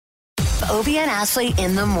Obie and Ashley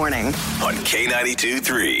in the morning. On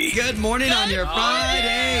K92-3. Good morning on your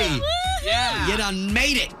Friday. Yeah. You done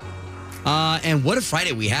made it. And what a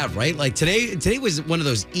Friday we have, right? Like today was one of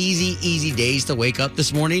those easy days to wake up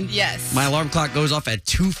this morning. Yes. My alarm clock goes off at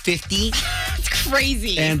 2:50. It's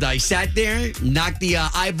crazy. And I sat there, knocked the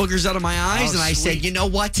eye boogers out of my eyes, and I said, you know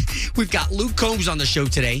what? We've got Luke Combs on the show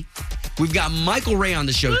today. We've got Michael Ray on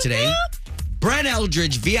the show today. Brent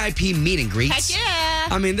Eldridge VIP meet and greets. Heck yeah.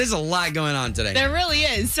 I mean, there's a lot going on today. There really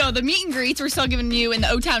is. So the meet and greets we're still giving you in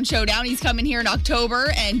the O-Town Showdown. He's coming here in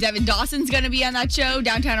October, and Devin Dawson's going to be on that show,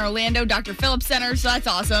 downtown Orlando, Dr. Phillips Center, so that's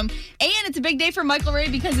awesome. And it's a big day for Michael Ray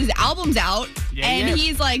because his album's out,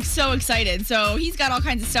 he's like so excited. So he's got all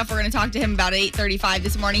kinds of stuff. We're going to talk to him about 8:35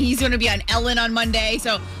 this morning. He's going to be on Ellen on Monday.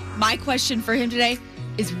 So my question for him today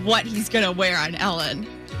is what he's going to wear on Ellen.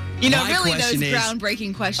 You know, My really those question is-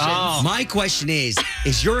 groundbreaking questions. My question is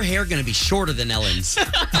your hair going to be shorter than Ellen's?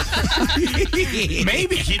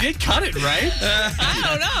 Maybe. He did cut it, right? I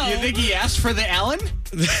don't know. You think he asked for the Ellen?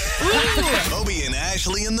 Obie and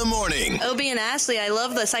Ashley in the morning. Obie and Ashley, I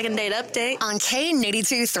love the second date update. On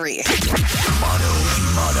K92-3.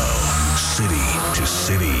 Motto, city to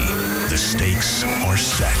city. The stakes are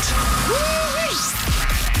set.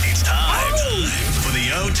 It's time for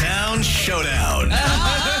the O-Town Showdown.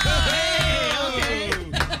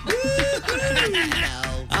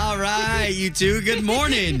 All right, you two, good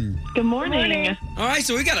morning. Good morning. All right,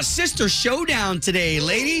 so we got a sister showdown today,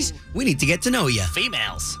 ladies. We need to get to know you.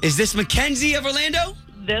 Females. Is this Mackenzie of Orlando?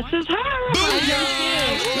 This is her.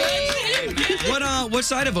 What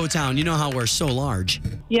side of O-Town? You know how we're so large.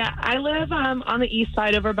 Yeah, I live on the east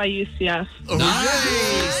side over by UCF.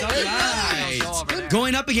 Nice. All right.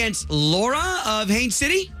 Going up against Laura of Haines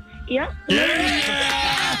City? Yep.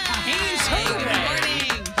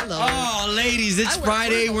 Oh, ladies, it's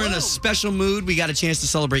Friday. We're in a special mood. We got a chance to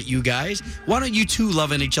celebrate you guys. Why don't you two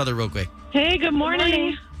love on each other real quick? Hey, good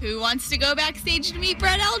morning. Who wants to go backstage to meet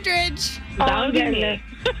Brett Eldridge? That would be me.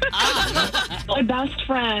 My best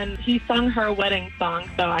friend, he sung her wedding song,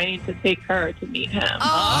 so I need to take her to meet him.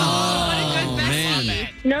 Oh, what a good bestie. man.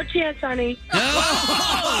 No chance, honey.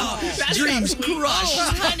 Dreams crushed.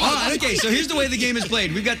 All right, okay, so here's the way the game is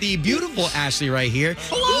played. We've got the beautiful Ashley right here.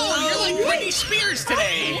 Hello, you're like Britney Spears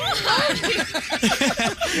today.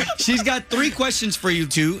 She's got 3 questions for you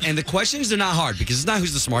two, and the questions are not hard because it's not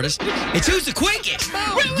who's the smartest. It's who's the quickest.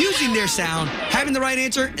 Using their sound, having the right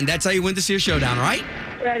answer, and that's how you win this here showdown, all right?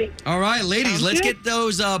 Ready. All right, ladies, let's get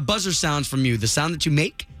those buzzer sounds from you, the sound that you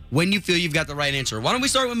make when you feel you've got the right answer. Why don't we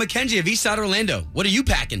start with Mackenzie of Eastside Orlando? What are you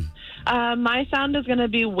packing? My sound is going to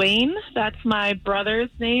be Wayne. That's my brother's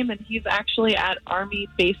name, and he's actually at Army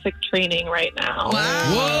Basic Training right now.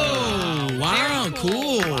 Whoa, wow, Very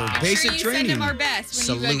cool. Basic Sure you training. send him our best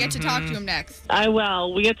when you get to talk to him next. I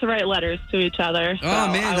will. We get to write letters to each other. So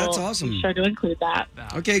Oh, man, I that's will awesome. Be sure to include that.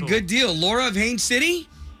 Okay, good deal. Laura of Haines City,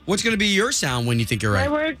 what's going to be your sound when you think you're My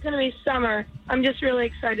right? word's going to be summer. I'm just really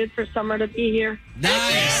excited for summer to be here.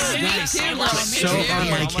 Nice, nice. too, Laura, me So too. are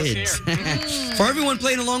my Almost kids. here. For everyone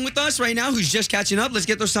playing along with us right now who's just catching up, let's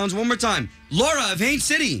get those sounds one more time. Laura of Haines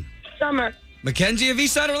City, Summer. Mackenzie of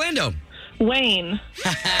Eastside Orlando. Wayne.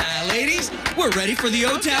 Ladies, we're ready for the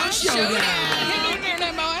O-Town Showdown.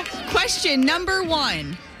 Question number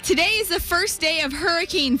 1. Today is the first day of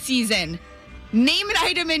hurricane season. Name an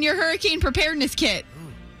item in your hurricane preparedness kit.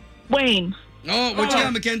 Wayne. Oh, what you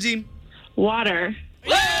got, Mackenzie? Water.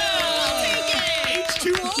 H2O.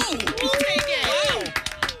 We'll take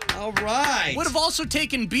it. All right. Would have also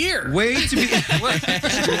taken beer. Way to be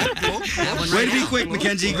quick,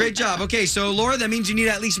 Mackenzie. Great job. Okay, so Laura, that means you need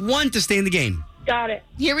at least 1 to stay in the game. Got it.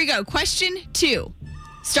 Here we go. Question 2.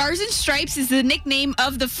 Stars and Stripes is the nickname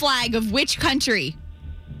of the flag of which country?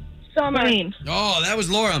 Summer. Wayne. Oh, that was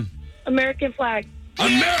Laura. American flag.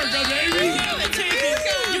 America, baby!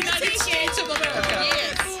 United States of America.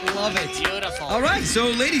 Yes. Love it. Beautiful. All right, so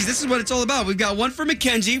ladies, this is what it's all about. We've got 1 for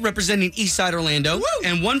Mackenzie, representing Eastside Orlando,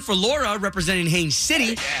 and 1 for Laura, representing Haines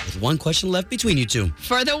City, with 1 question left between you two.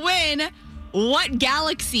 For the win, what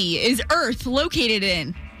galaxy is Earth located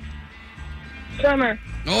in? Summer.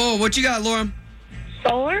 Oh, what you got, Laura?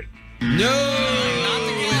 Solar. No,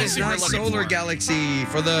 it's we're not looking Solar for. Galaxy.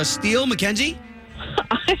 For the steel, Mackenzie?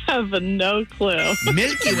 I have no clue.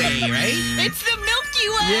 Milky Way, right? It's the Milky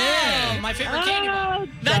Way. Yeah. My favorite candy bar.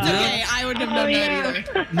 That's okay. I wouldn't have known that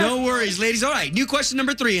either. No worries, ladies. All right, new question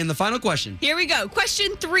number 3 and the final question. Here we go.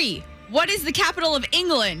 Question 3. What is the capital of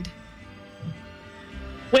England?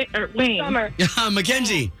 Wayne. Summer.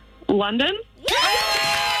 Mackenzie. London.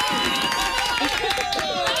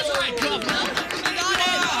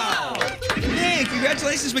 Man,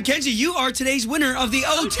 Congratulations, Mackenzie. You are today's winner of the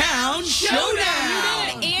O-Town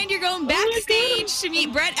Showdown. And you're going backstage to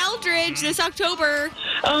meet Brett Eldridge this October.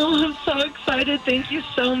 Oh, I'm so excited. Thank you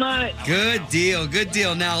so much. Good deal. Good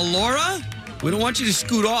deal. Now, Laura, we don't want you to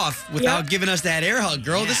scoot off without giving us that air hug,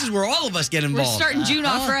 girl. This is where all of us get We're involved. starting June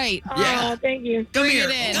off right. Yeah. Oh, thank you. Come Bring here.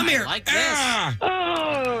 it in. Come here. like this. Ah.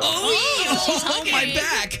 Oh, my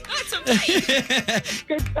back. That's okay.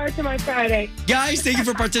 Good start to my Friday. Guys, thank you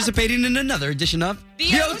for participating in another edition of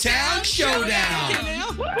The O-Town Showdown.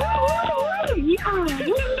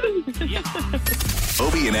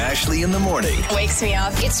 Obie and Ashley in the morning. Wakes me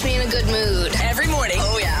up, gets me in a good mood. Every morning.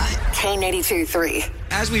 Oh, yeah. K82-3.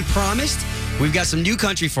 As we promised, we've got some new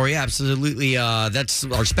country for you. Absolutely. That's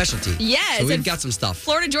our specialty. Yes. So we've and got some stuff.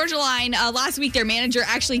 Florida Georgia Line, last week, their manager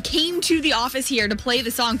actually came to the office here to play the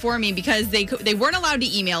song for me because they weren't allowed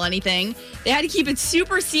to email anything. They had to keep it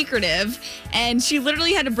super secretive. And she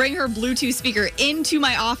literally had to bring her Bluetooth speaker into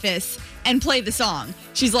my office and play the song.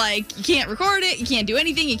 She's like, you can't record it, you can't do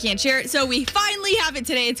anything, you can't share it. So we finally have it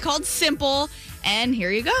today. It's called Simple, and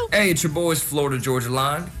here you go. Hey, it's your boys, Florida Georgia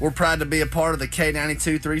Line. We're proud to be a part of the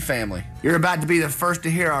K92-3 family. You're about to be the first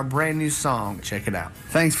to hear our brand new song. Check it out.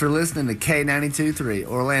 Thanks for listening to K92-3,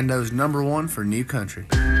 Orlando's #1 for new country.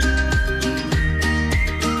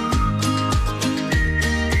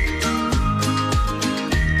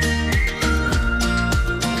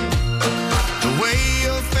 The way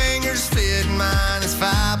your fingers fit mine is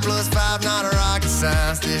 5 + 5, not a rocket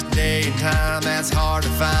science. This day and time, that's hard to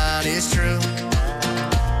find, it's true.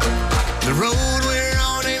 The road we're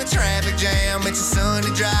on ain't a traffic jam. It's a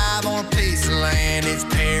Sunday drive on a piece of land. It's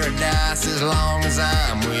paradise as long as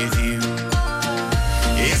I'm with you.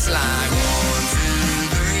 It's like 1, 2,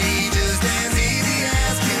 3, just as easy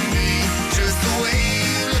as can be. Just the way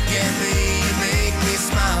you look at me, you make me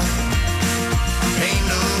smile. Ain't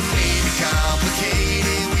no need to complicate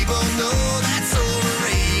it. We both know that's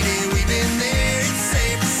overrated. We've been there, it's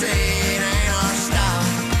safe to say it ain't our style.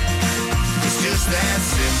 It's just that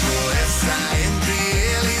simple,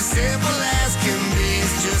 S-I-M-P-L-E, simple as can be.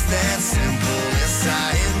 It's just that simple,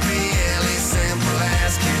 S-I-M-P-L-E, simple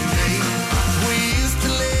as can be. We used to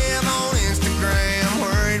live on Instagram,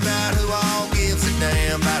 worried about who all gives a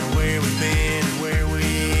damn about where we've been and where we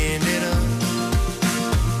ended up.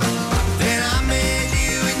 Then I met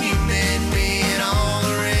you and you met me, and all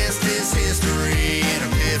the rest is history. An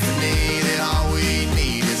epiphany that all we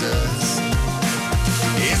need is us.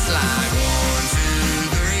 It's like 1,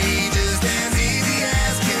 2, 3, just as easy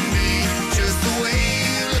as can be. Just the way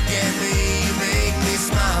you look at me, you make me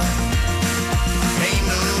smile. Ain't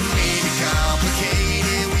no need to complicate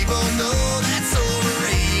it. We both know that's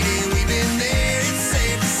overrated. We've been there, it's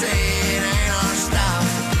safe to say it ain't our style.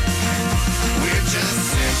 We're just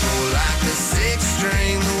simple like the 6th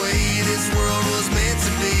string. The way this world was meant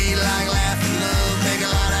to be. Like laugh and love, make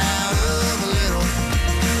a lot out of a little.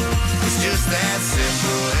 It's just that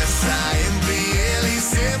simple, S-I-M-P-L-E,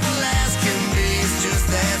 simple as can be. It's just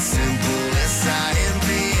that simple,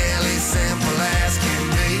 S-I-M-P-L-E, simple as can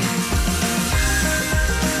be.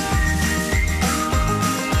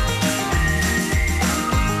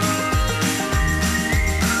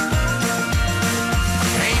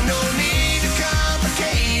 Ain't no need to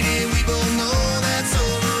complicate it. We both know that's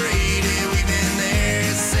overrated. We've been there,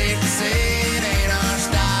 it's safe to say it ain't our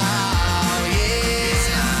style. Yeah, it's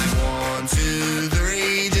like 1, 2,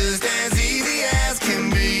 3, just as easy as can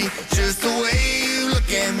be. Just the way you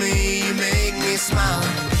look at me, you make me smile.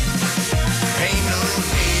 Ain't no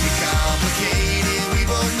need to complicate it. We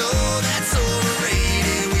both know that's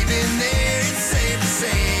overrated. We've been there, it's safe to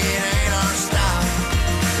say it ain't our style.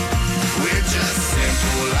 We're just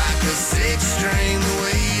simple like the 6th string. The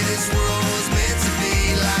way this world was meant to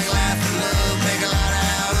be. Like laugh and love, make a lot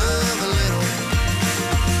out of a little.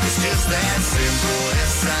 It's just that simple,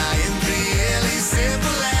 S-I-M-P-L-E,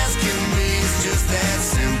 simple as can be. It's just that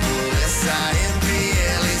simple,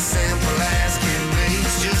 S-I-M-P-L-E, simple as can be.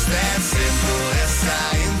 It's just that simple,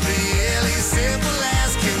 S-I-M-P-L-E, simple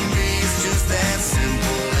as can be. It's just that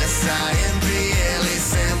simple, S-I-M-P-L-E,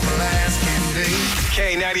 simple as can be.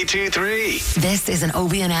 K92-3. This is an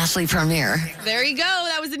Obie and Ashley premiere. There you go.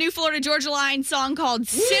 That was the new Florida Georgia Line song called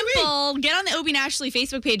Simple. Get on the Obie and Ashley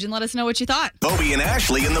Facebook page and let us know what you thought. Obie and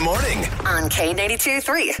Ashley in the morning. On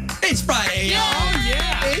K82-3. It's Friday, y'all.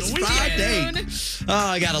 yeah. It's Friday. Oh,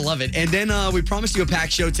 I gotta love it. And then we promised you a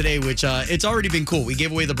packed show today, which it's already been cool. We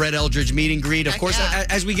gave away the Brett Eldridge meet and greet. Of course,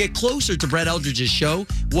 as we get closer to Brett Eldridge's show,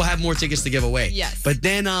 we'll have more tickets to give away. Yes. But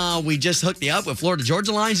then we just hooked you up with Florida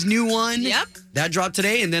Georgia Line's new one. Yep. That dropped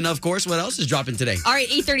today. And then, of course, what else is dropping today? All right,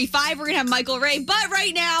 8:35, we're going to have Michael Ray. But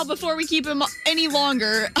right now, before we keep him any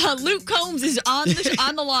longer, Luke Combs is on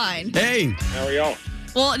the line. Hey. How are y'all?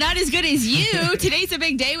 Well, not as good as you. Today's a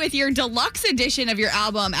big day with your deluxe edition of your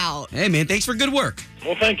album out. Hey, man, thanks for good work.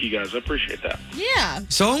 Well, thank you guys. I appreciate that. Yeah.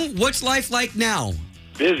 So, what's life like now?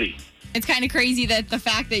 Busy. It's kind of crazy that the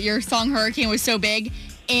fact that your song Hurricane was so big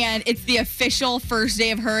and it's the official first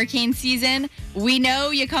day of hurricane season. We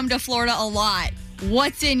know you come to Florida a lot.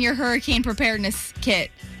 What's in your hurricane preparedness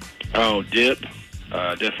kit? Oh, dip.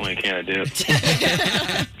 Definitely a can of dip.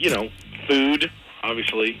 Food,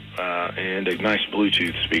 obviously, and a nice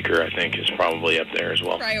Bluetooth speaker, I think, is probably up there as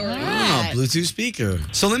well. Priority. Oh, Bluetooth speaker.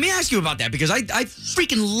 So let me ask you about that, because I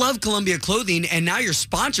freaking love Columbia Clothing, and now you're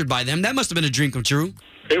sponsored by them. That must have been a dream come true.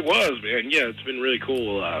 It was, man. Yeah, it's been really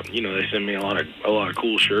cool. They send me a lot of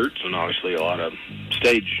cool shirts and obviously a lot of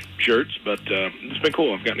stage shirts, but it's been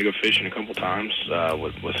cool. I've gotten to go fishing a couple times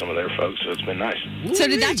with some of their folks, so it's been nice. So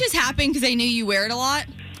did that just happen because they knew you wear it a lot?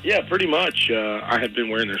 Yeah, pretty much. I had been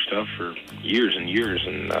wearing their stuff for years and years,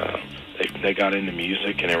 and they got into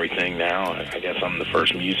music and everything now. I guess I'm the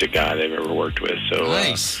first music guy they've ever worked with, so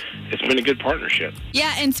nice. It's been a good partnership.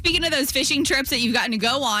 Yeah, and speaking of those fishing trips that you've gotten to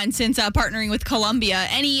go on since partnering with Columbia,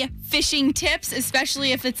 any fishing tips,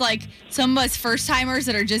 especially if it's like some of us first-timers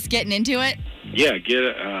that are just getting into it? Yeah, get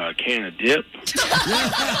a can of dip.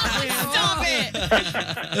 Stop it!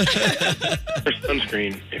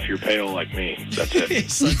 Sunscreen if you're pale like me. That's it.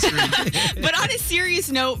 Sunscreen. But on a serious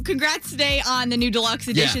note, congrats today on the new deluxe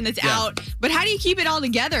edition that's out. But how do you keep it all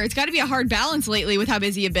together? It's got to be a hard balance lately with how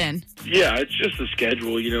busy you've been. Yeah, it's just the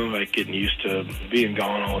schedule, like getting used to being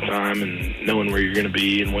gone all the time and knowing where you're going to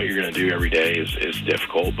be and what you're going to do every day is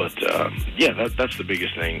difficult. But, that's the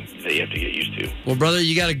biggest thing that you have to get used to. Well, brother,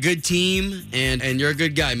 you got a good team, and you're a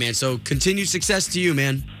good guy, man. So continued success to you,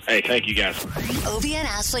 man. Hey, thank you, guys. Obie and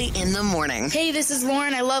Ashley in the morning. Hey, this is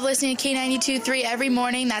Lauren. I love listening to K92.3 every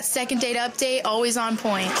morning. That second date update, always on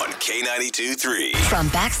point. On K92.3. From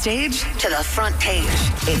backstage to the front page,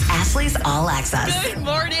 it's Ashley's All Access. Good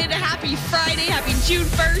morning. Happy Friday. Happy June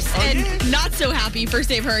 1st. And not so happy first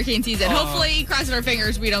day of hurricane season. Hopefully, crossing our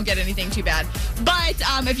fingers, we don't get anything too bad. But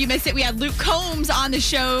if you missed it, we had Luke Combs on the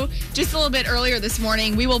show just a little bit earlier this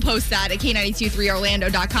morning. We will post that at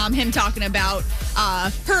K923Orlando.com. Him talking about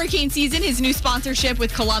hurricane season, his new sponsorship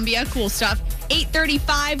with Columbia. Cool stuff.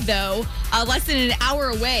 8:35, though, less than an hour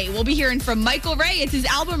away. We'll be hearing from Michael Ray. It's his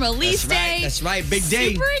album release day. That's right. Big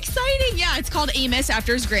day. Super exciting. Yeah, it's called Amos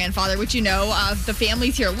after his grandfather, which the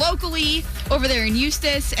family's here locally over there in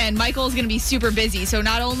Eustis, and Michael's going to be super busy. So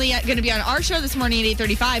not only going to be on our show this morning at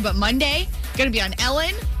 8:35, but Monday, going to be on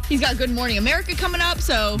Ellen. He's got Good Morning America coming up,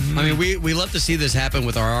 so... I mean, we love to see this happen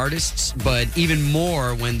with our artists, but even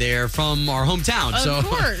more when they're from our hometown. Of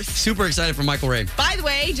course. Super excited for Michael Ray. By the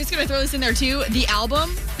way, just going to throw this in there, too. The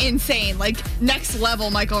album, insane. Like, next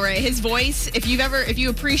level Michael Ray. His voice, if you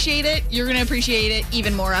appreciate it, you're going to appreciate it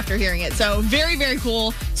even more after hearing it. So, very, very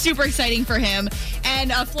cool. Super exciting for him.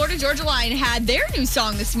 And Florida Georgia Line had their new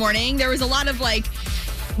song this morning. There was a lot of,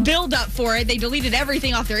 build up for it. They deleted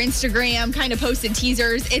everything off their Instagram, kind of posted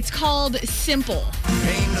teasers. It's called Simple.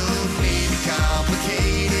 Ain't no need to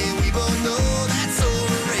complicate it. We both know that's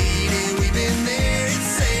overrated. We've been there, it's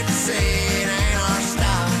safe to say it ain't our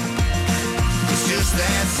style. It's just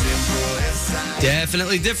that simple.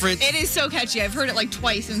 Definitely different. It is so catchy. I've heard it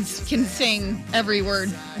twice and can sing every word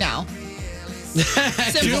now.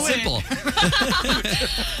 Simple.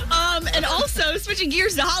 And also, switching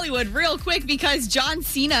gears to Hollywood real quick, because John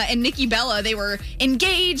Cena and Nikki Bella, they were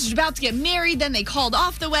engaged, about to get married, then they called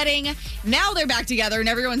off the wedding. Now they're back together, and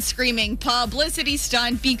everyone's screaming publicity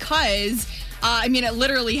stunt because, it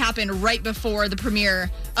literally happened right before the premiere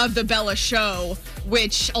of the Bella show,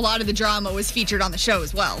 which a lot of the drama was featured on the show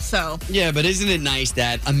as well. So yeah, but isn't it nice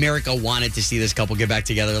that America wanted to see this couple get back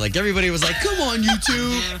together? Like, everybody was like, come on, you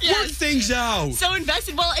two, work things out. So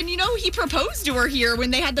invested. Well, and he proposed to her here when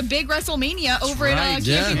they had the big WrestleMania over at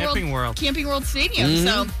Camping World Stadium. Mm-hmm.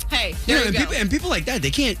 So hey, there you go. People like that,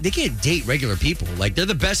 they can't date regular people. Like, they're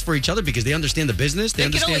the best for each other because they understand the business. They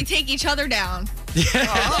can only take each other down.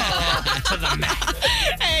 To the mat.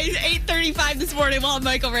 Hey, 8:35 this morning. We'll have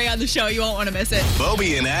Michael Ray on the show. You won't want to miss it.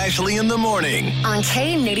 Obie and Ashley in the morning. On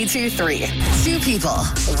K82.3. 2 people,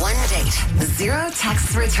 1 date, 0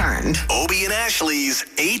 texts returned. Obie and Ashley's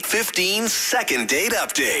 8:15 second date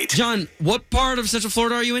update. John, what part of Central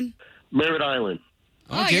Florida are you in? Merritt Island.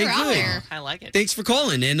 Okay, you're out good. there. I like it. Thanks for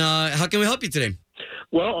calling. And how can we help you today?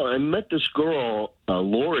 Well, I met this girl,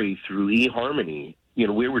 Lori, through eHarmony.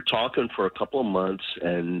 We were talking for a couple of months,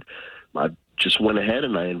 and I just went ahead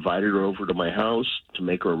and I invited her over to my house to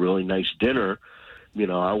make her a really nice dinner. You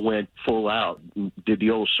know, I went full out, did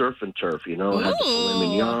the old surf and turf, you know, had the filet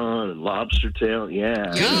mignon and lobster tail.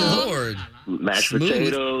 Yeah. Good Lord. Mashed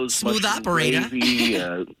potatoes, Smooth mushroom operator.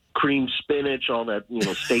 gravy, cream spinach, all that, you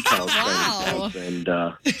know, steakhouse Wow. kind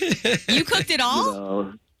of stuff. And, You cooked it all? you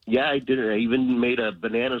know, yeah, I did it. I even made a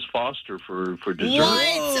bananas Foster for dessert.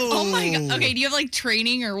 What? Oh my God. Okay, do you have like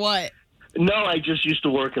training or what? No, I just used to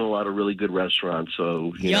work in a lot of really good restaurants,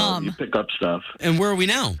 so you know, you pick up stuff. And where are we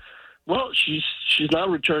now? Well, she's not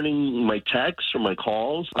returning my texts or my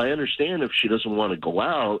calls. I understand if she doesn't want to go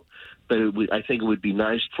out, but I think it would be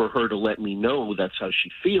nice for her to let me know that's how she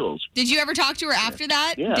feels. Did you ever talk to her after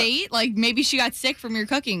that date? Like maybe she got sick from your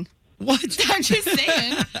cooking. What? I'm just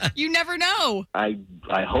saying. You never know. I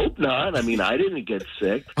hope not. I mean, I didn't get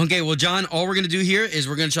sick. Okay, well, John, all we're going to do here is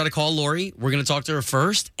we're going to try to call Lori. We're going to talk to her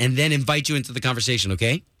first and then invite you into the conversation,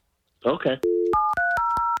 okay? Okay.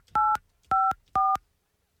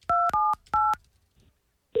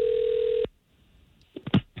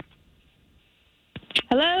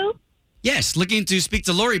 Hello? Yes, looking to speak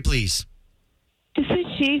to Lori, please. This is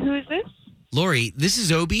she. Who is this? Lori, this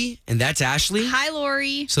is Obie, and that's Ashley. Hi,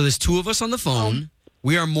 Lori. So there's two of us on the phone.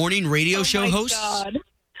 We are morning radio show hosts. God.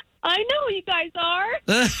 I know who you guys are.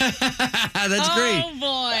 That's great. Oh,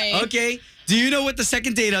 boy. Okay, do you know what the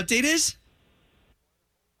second date update is?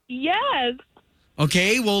 Yes.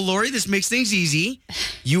 Okay, well, Lori, this makes things easy.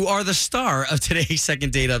 You are the star of today's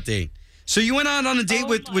second date update. So you went out on a date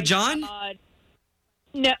with John? God.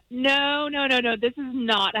 No. This is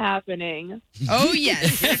not happening. Oh,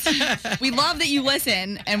 yes. We love that you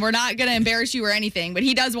listen, and we're not going to embarrass you or anything, but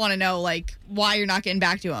he does want to know, like, why you're not getting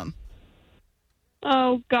back to him.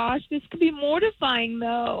 Oh, gosh. This could be mortifying,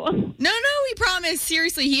 though. No, we promise.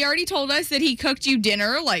 Seriously, he already told us that he cooked you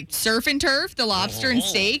dinner, like surf and turf, the lobster and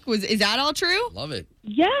steak. Is that all true? Love it.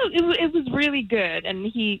 Yeah, it was really good, and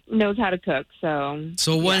he knows how to cook, so...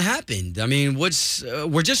 So what happened? I mean, we're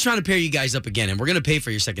just trying to pair you guys up again, and we're going to pay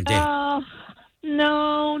for your second date.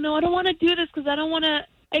 No, I don't want to do this because I don't want to...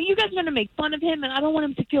 And you guys are going to make fun of him, and I don't want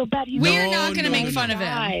him to feel bad. We're not going to make fun of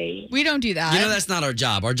him. We don't do that. You know, that's not our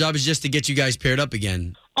job. Our job is just to get you guys paired up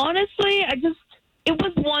again. Honestly, it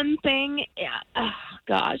was one thing.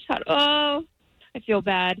 Gosh, I feel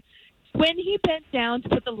bad. When he bent down to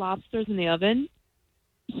put the lobsters in the oven,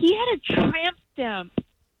 he had a tramp stamp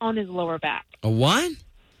on his lower back. A what?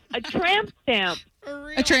 A tramp stamp.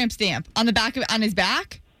 A tramp stamp on the back on his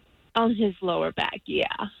back? On his lower back, yeah.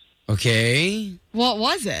 Okay. What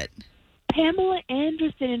was it? Pamela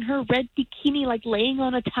Anderson in her red bikini, like laying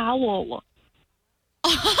on a towel.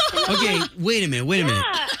 Okay, wait a minute.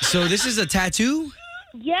 So this is a tattoo?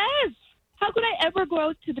 Yes. How could I ever go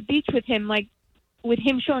out to the beach with him, like with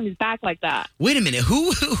him showing his back like that? Wait a minute. Who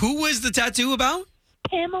was the tattoo about?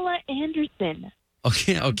 Pamela Anderson.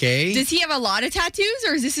 Okay. Does he have a lot of tattoos,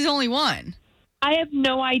 or is this his only one? I have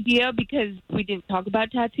no idea because we didn't talk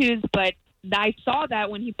about tattoos, but I saw that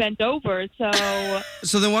when he bent over, so...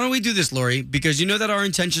 So then why don't we do this, Lori? Because you know that our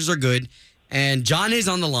intentions are good, and John is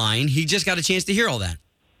on the line. He just got a chance to hear all that.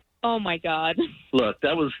 Oh, my God. Look,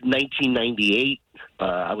 that was 1998.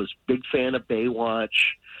 I was a big fan of Baywatch.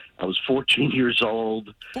 I was 14 years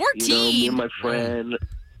old. 14? You know, me and my friend.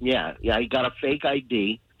 Yeah, I got a fake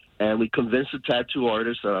ID, and we convinced the tattoo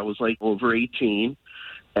artist that I was, like, over 18.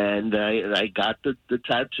 And I got the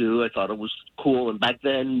tattoo. I thought it was cool. And back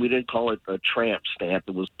then, we didn't call it a tramp stamp.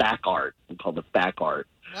 It was back art. We called it back art.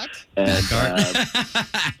 What? And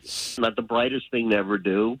not the brightest thing to ever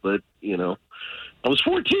do, but, you know, I was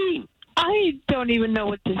 14. I don't even know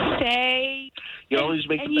what to say. You always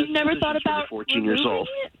make the best you've never thought decisions when about you're 14 years old.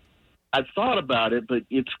 it? I've thought about it, but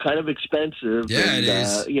it's kind of expensive. Yeah, and, it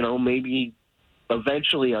is. You know, maybe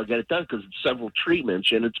eventually I'll get it done because it's several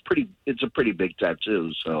treatments, and it's a pretty big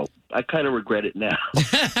tattoo. So I kind of regret it now.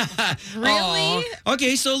 Really?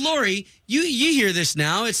 Okay, so Lori, you hear this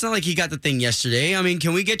now. It's not like he got the thing yesterday. I mean,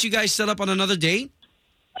 can we get you guys set up on another date?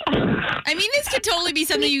 I mean, this could totally be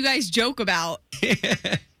something you guys joke about.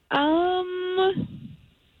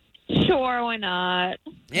 Sure, why not?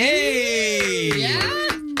 Hey! Yeah?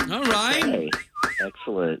 All right. Hey,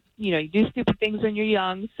 excellent. You know, you do stupid things when you're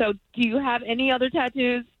young. So do you have any other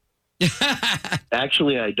tattoos?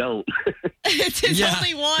 Actually, I don't. It's his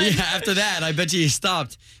only one. Yeah, after that, I bet you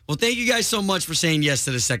stopped. Well, thank you guys so much for saying yes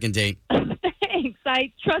to the second date. Thanks.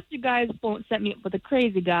 I trust you guys won't set me up with a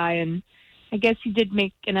crazy guy, and I guess you did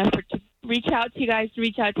make an effort to reach out to you guys to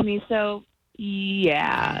reach out to me, so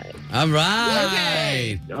yeah. All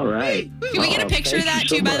right. All right. Can we get a picture of that,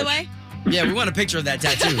 too, by the way? Yeah, we want a picture of that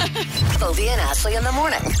tattoo. Obie and Ashley in the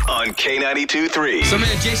morning. On K92.3. So,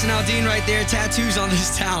 man, Jason Aldean right there. Tattoos on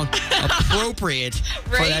this town. Appropriate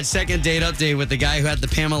for that second date update with the guy who had the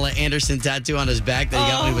Pamela Anderson tattoo on his back that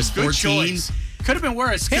he got when he was 14. Good choice. Could have been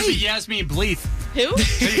worse. Could be Yasmin Bleeth. Who?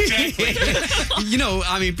 Exactly. You know,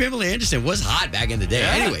 I mean, Pamela Anderson was hot back in the day.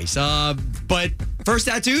 Yeah. Anyways, but first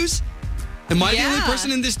tattoos? Am I the only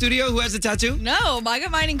person in this studio who has a tattoo? No, I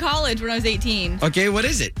got mine in college when I was 18. Okay, what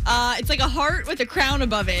is it? It's like a heart with a crown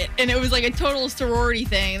above it, and it was like a total sorority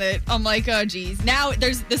thing that I'm like, oh, geez. Now,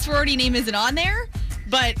 the sorority name isn't on there,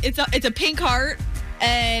 but it's a pink heart.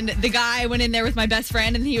 And the guy went in there with my best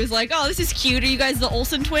friend, and he was like, "Oh, this is cute. Are you guys the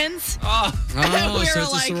Olsen twins?" Oh, We so were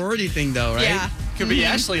it's like- a sorority thing, though, right? Yeah. Could be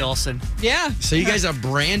Ashley Olsen. Yeah. So you guys are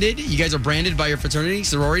branded? You guys are branded by your fraternity,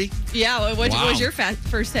 sorority? Yeah. What Wow. was your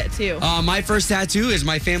first tattoo? My first tattoo is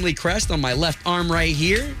my family crest on my left arm right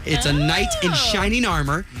here. It's a knight in shining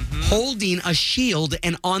armor holding a shield,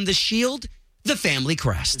 and on the shield, the family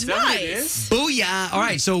crest. Is that what it is? Booyah. All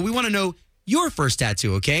right, so we want to know your first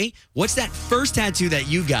tattoo, okay? What's that first tattoo that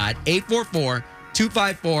you got?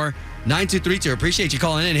 844-254-9232. Appreciate you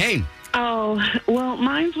calling in. Hey. Oh, well,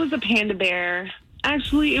 mine was a panda bear.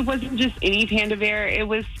 Actually, it wasn't just any panda bear. It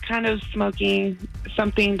was kind of smoking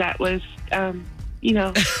something that was, not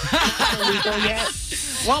illegal yet.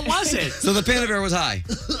 What was it? So the panda bear was high.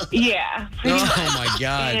 Yeah. Oh, my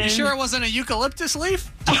God. You sure it wasn't a eucalyptus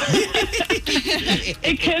leaf?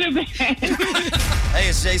 It could have been. Hey,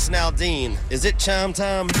 it's Jason Aldean. Is it chime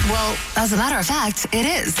time? Well, as a matter of fact, it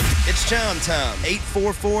is. It's chime time.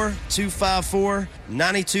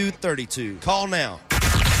 844-254-9232. Call now.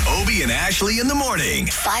 Obie and Ashley in the morning.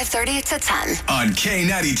 5:30 to 10. On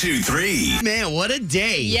K92.3. Man, what a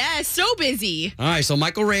day. Yeah, so busy. All right, so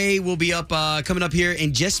Michael Ray will be coming up here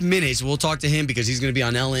in just minutes. We'll talk to him because he's going to be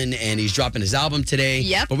on Ellen, and he's dropping his album today.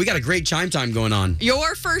 Yep. But we got a great chime time going on.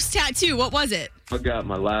 Your first tattoo, what was it? I got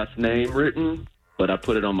my last name written, but I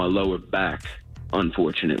put it on my lower back,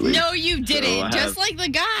 unfortunately. No, you didn't. So Just like the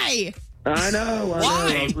guy. I know.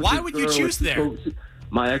 Why? Why would you choose there?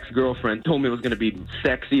 My ex-girlfriend told me it was going to be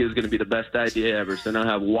sexy. It was going to be the best idea ever. So now I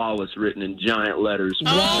have Wallace written in giant letters.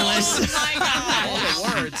 Wallace. Oh, my God. All the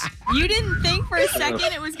words. You didn't think for a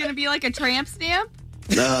second it was going to be like a tramp stamp?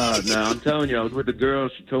 No, I'm telling you, I was with the girl.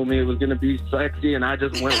 She told me it was going to be sexy, and I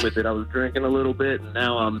just went with it. I was drinking a little bit, and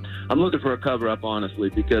now I'm looking for a cover-up, honestly,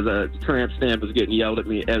 because a tramp stamp is getting yelled at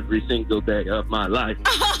me every single day of my life.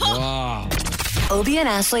 Wow. Obie and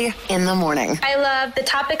Ashley in the morning. I love the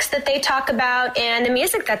topics that they talk about and the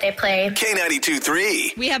music that they play.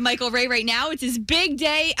 K92.3. We have Michael Ray right now. It's his big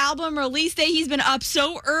day, album release day. He's been up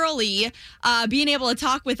so early, being able to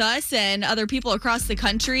talk with us and other people across the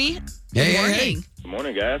country. Good morning. Good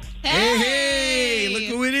morning, guys. Hey, look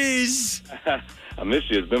who it is. I miss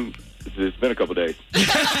you. It's been a couple days.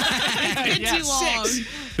 It's been too long.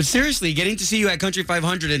 But seriously, getting to see you at Country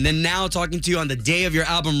 500 and then now talking to you on the day of your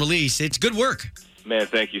album release, it's good work. Man,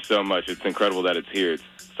 thank you so much. It's incredible that it's here.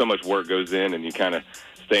 So much work goes in, and you kind of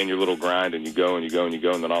stay in your little grind, and you go and you go and you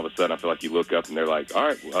go, and then all of a sudden I feel like you look up and they're like, all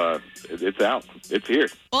right, it's out. It's here.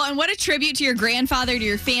 Well, and what a tribute to your grandfather, to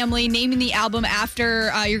your family, naming the album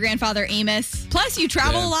after your grandfather, Amos. Plus, you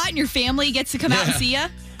travel a lot, and your family gets to come out and see you.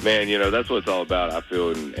 Man, that's what it's all about, I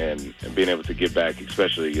feel, and being able to give back,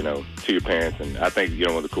 especially, to your parents. And I think,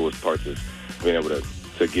 one of the coolest parts is being able to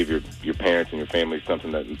give your parents and your family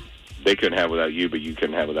something that they couldn't have without you, but you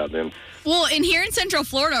couldn't have without them. Well, and here in Central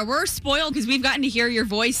Florida, we're spoiled because we've gotten to hear your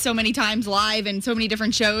voice so many times live and so many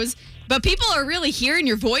different shows. But people are really hearing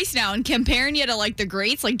your voice now and comparing you to like the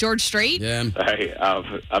greats, like George Strait. Yeah. Hey, I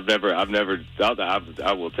will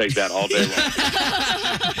take that all day long.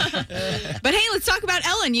 But hey, let's talk about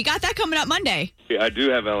Ellen. You got that coming up Monday. Yeah, I do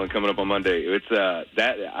have Ellen coming up on Monday. It's that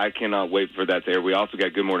I cannot wait for that to air. We also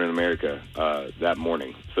got Good Morning America that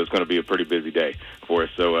morning, so it's going to be a pretty busy day for us.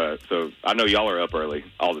 So I know y'all are up early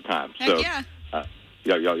all the time. Heck yeah.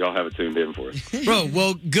 Y'all have it tuned in for us. Bro,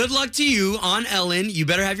 well, good luck to you on Ellen. You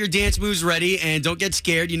better have your dance moves ready and don't get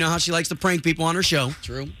scared. You know how she likes to prank people on her show.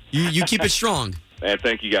 True. You keep it strong. Man,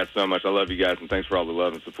 thank you guys so much. I love you guys, and thanks for all the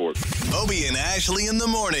love and support. Obie and Ashley in the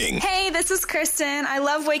morning. Hey, this is Kristen. I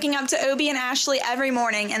love waking up to Obie and Ashley every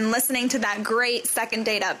morning and listening to that great second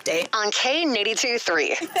date update. On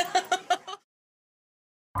K82.3.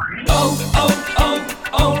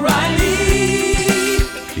 O'Reilly.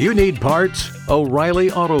 You need parts?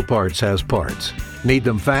 O'Reilly Auto Parts has parts. Need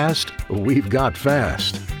them fast? We've got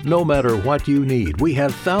fast. No matter what you need, we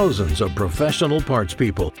have thousands of professional parts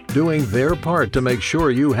people doing their part to make sure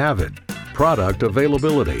you have it. Product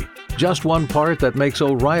availability. Just one part that makes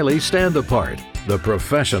O'Reilly stand apart. The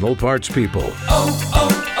professional parts people.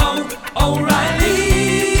 O'Reilly.